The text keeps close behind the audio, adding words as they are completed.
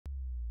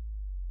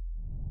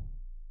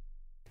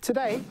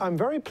Today, I'm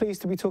very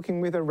pleased to be talking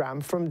with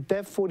Aram from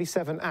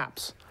Dev47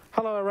 Apps.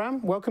 Hello,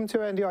 Aram. Welcome to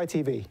NDI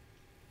TV.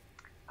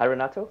 Hi,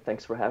 Renato.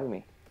 Thanks for having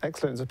me.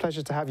 Excellent. It's a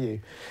pleasure to have you.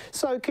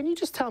 So can you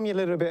just tell me a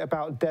little bit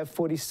about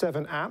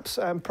Dev47 Apps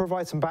and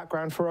provide some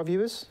background for our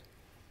viewers?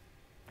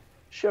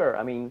 Sure.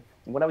 I mean,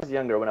 when I was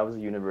younger, when I was a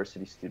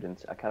university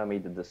student, I kind of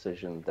made the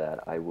decision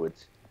that I would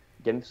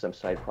get into some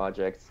side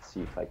projects,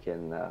 see if I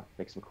can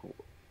make some cool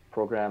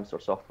programs or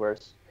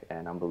softwares.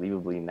 And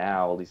unbelievably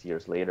now, all these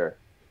years later,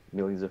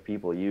 millions of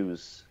people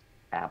use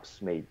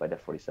apps made by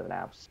Dev47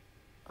 Apps.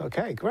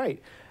 Okay, great.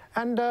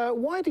 And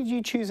why did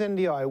you choose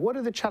NDI? What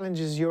are the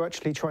challenges you're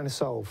actually trying to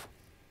solve?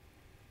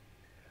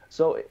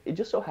 So it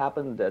just so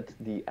happened that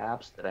the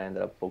apps that I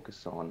ended up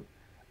focused on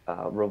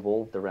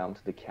revolved around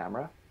the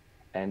camera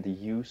and the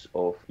use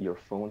of your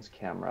phone's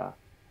camera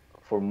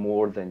for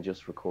more than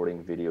just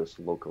recording videos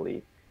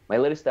locally. My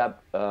latest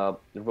app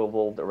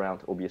revolved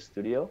around OBS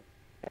Studio,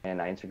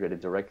 and I integrated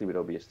directly with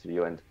OBS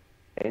Studio, and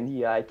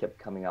NDI kept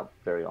coming up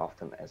very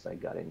often as I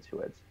got into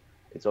it.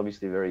 It's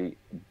obviously a very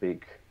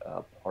big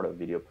part of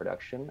video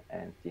production,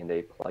 and the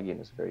NDI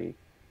plugin is very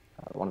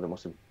one of the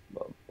most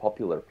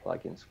popular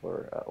plugins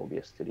for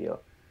OBS Studio.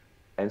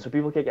 And so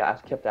people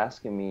kept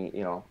asking me,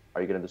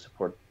 are you going to do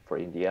support for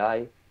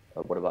NDI?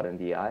 What about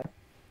NDI?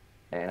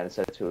 And I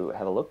decided to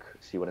have a look,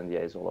 see what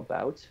NDI is all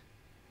about.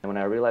 And when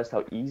I realized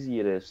how easy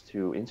it is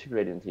to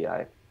integrate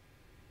NDI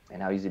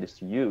and how easy it is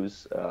to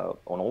use on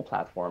all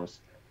platforms,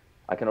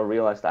 I kind of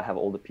realized I have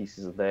all the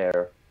pieces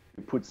there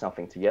to put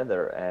something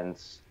together, and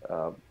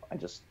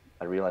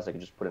I realized I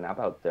could just put an app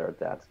out there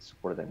that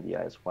supported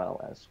NDI as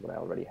well as what I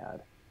already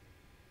had.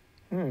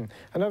 And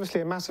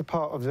obviously a massive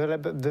part of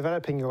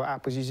developing your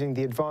app was using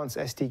the Advanced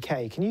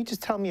SDK. Can you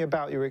just tell me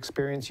about your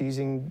experience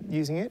using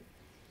it?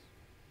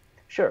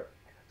 Sure.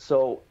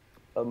 So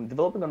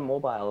developing on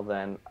mobile,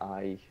 then,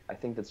 I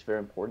think that's very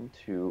important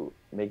to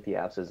make the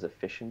apps as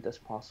efficient as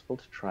possible,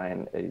 to try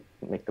and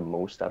make the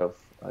most out of,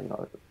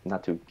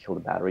 not to kill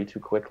the battery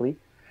too quickly.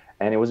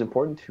 And it was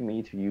important to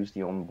me to use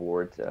the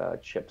onboard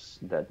chips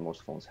that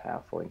most phones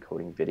have for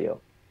encoding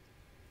video.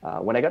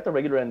 When I got the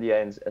regular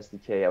NDI and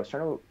SDK, I was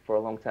trying to, for a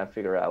long time,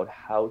 figure out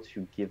how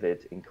to give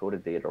it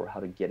encoded data or how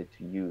to get it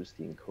to use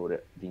the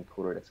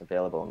encoder that's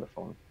available on the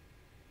phone.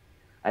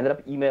 I ended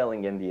up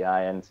emailing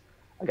NDI, and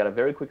I got a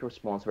very quick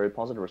response, very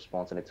positive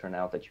response, and it turned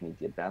out that you need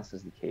the Advanced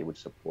SDK, which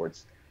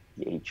supports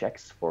the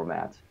HX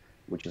format,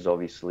 which is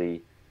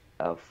obviously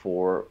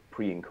for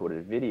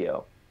pre-encoded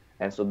video.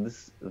 And so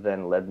this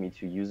then led me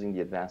to using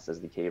the Advanced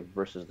SDK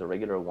versus the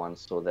regular one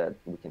so that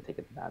we can take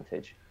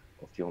advantage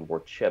of the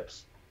onboard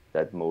chips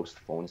that most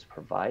phones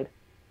provide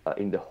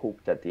in the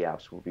hope that the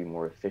apps will be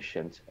more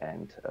efficient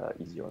and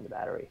easier on the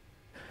battery.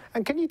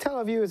 And can you tell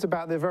our viewers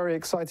about the very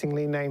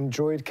excitingly named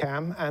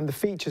DroidCam and the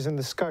features and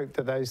the scope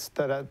that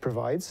that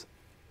provides?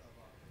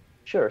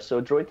 Sure.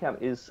 So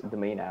DroidCam is the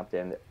main app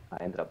that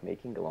I ended up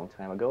making a long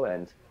time ago,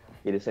 and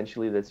it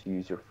essentially lets you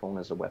use your phone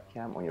as a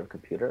webcam on your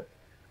computer.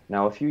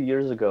 Now, a few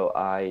years ago,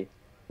 I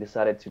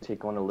decided to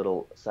take on a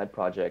little side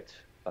project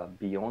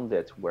beyond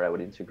it where I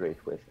would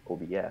integrate with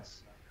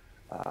OBS.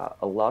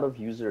 A lot of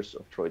users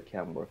of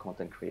DroidCam were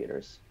content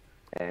creators,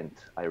 and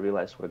I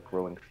realized what a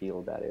growing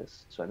field that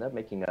is. So I ended up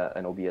making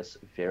an OBS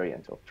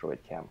variant of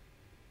DroidCam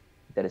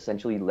that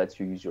essentially lets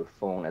you use your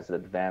phone as an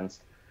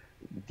advanced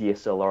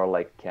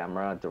DSLR-like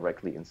camera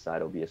directly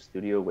inside OBS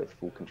Studio with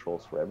full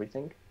controls for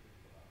everything.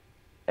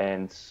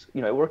 And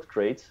it worked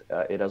great.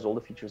 It has all the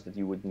features that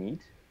you would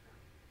need,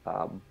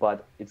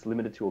 but it's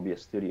limited to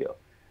OBS Studio.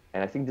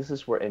 And I think this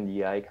is where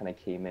NDI kind of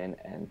came in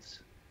and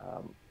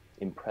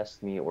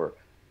impressed me, or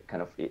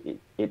kind of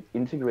it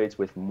integrates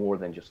with more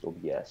than just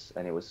OBS,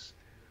 and it was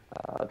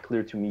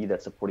clear to me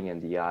that supporting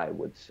NDI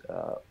would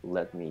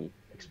let me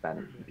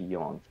expand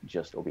beyond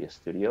just OBS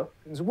Studio.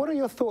 So what are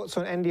your thoughts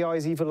on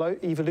NDI's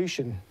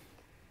evolution?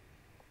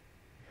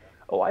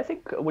 Oh, I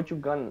think what you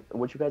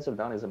guys have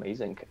done is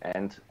amazing,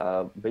 and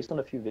based on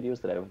a few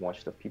videos that I've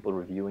watched of people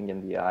reviewing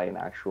NDI and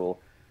actual,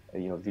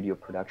 video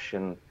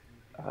production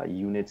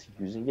units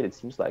using it, it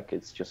seems like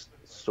it's just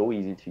so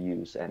easy to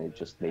use, and it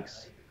just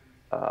makes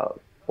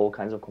all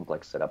kinds of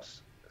complex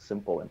setups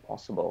simple and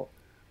possible.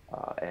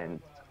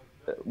 And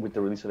with the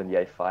release of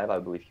NDI 5, I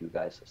believe you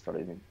guys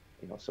started,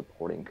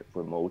 supporting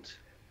remote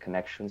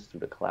connections through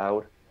the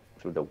cloud,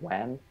 through the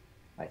WAN.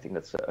 I think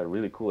that's a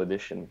really cool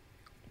addition,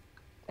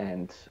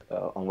 and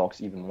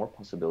unlocks even more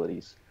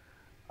possibilities.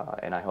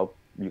 And I hope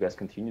you guys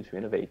continue to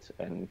innovate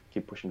and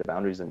keep pushing the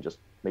boundaries and just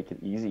make it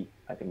easy.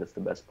 I think that's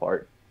the best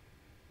part.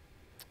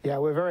 Yeah,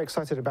 we're very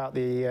excited about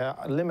the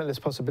limitless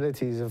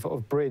possibilities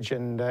of Bridge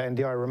and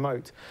NDI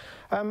Remote.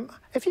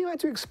 If you had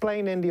to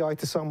explain NDI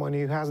to someone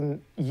who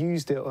hasn't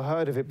used it or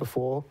heard of it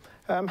before,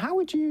 how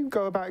would you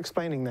go about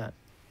explaining that?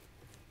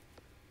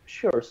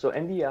 Sure. So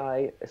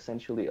NDI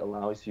essentially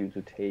allows you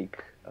to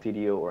take a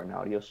video or an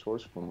audio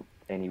source from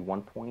any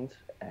one point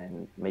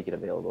and make it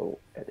available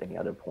at any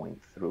other point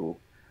through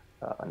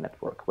a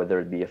network, whether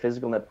it be a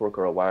physical network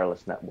or a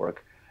wireless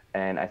network.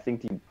 And I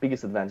think the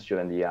biggest advantage of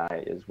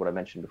NDI is what I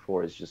mentioned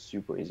before, is just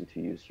super easy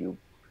to use. You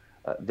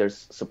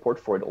There's support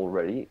for it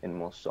already in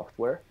most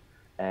software.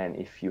 And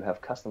if you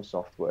have custom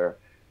software,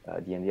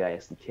 the NDI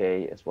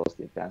SDK as well as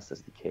the Advanced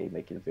SDK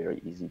make it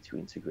very easy to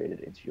integrate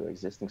it into your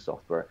existing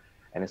software.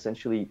 And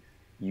essentially,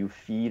 you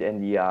feed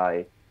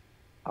NDI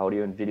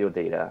audio and video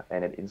data,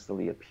 and it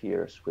instantly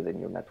appears within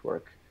your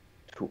network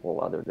to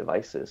all other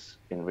devices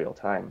in real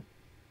time.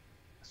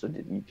 So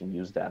that you can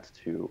use that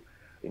to,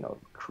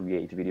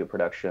 create video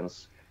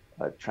productions,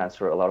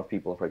 transfer. A lot of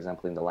people, for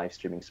example, in the live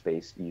streaming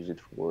space, use it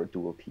for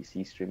dual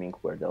PC streaming,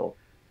 where they'll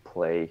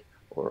play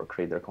or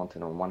create their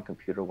content on one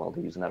computer while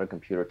they use another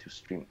computer to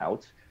stream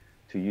out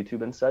to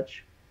YouTube and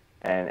such.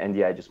 And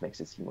NDI just makes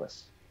it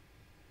seamless.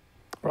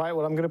 Right,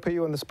 well, I'm going to put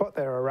you on the spot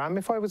there, Aram.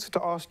 If I was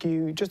to ask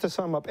you just to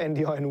sum up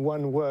NDI in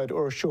one word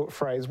or a short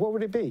phrase, what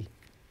would it be?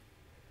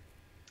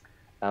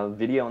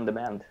 Video on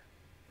demand.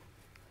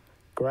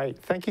 Great.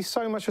 Thank you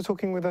so much for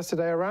talking with us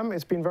today, Aram.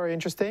 It's been very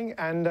interesting,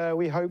 and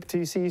we hope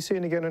to see you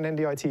soon again on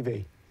NDI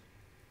TV.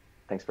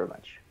 Thanks very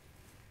much.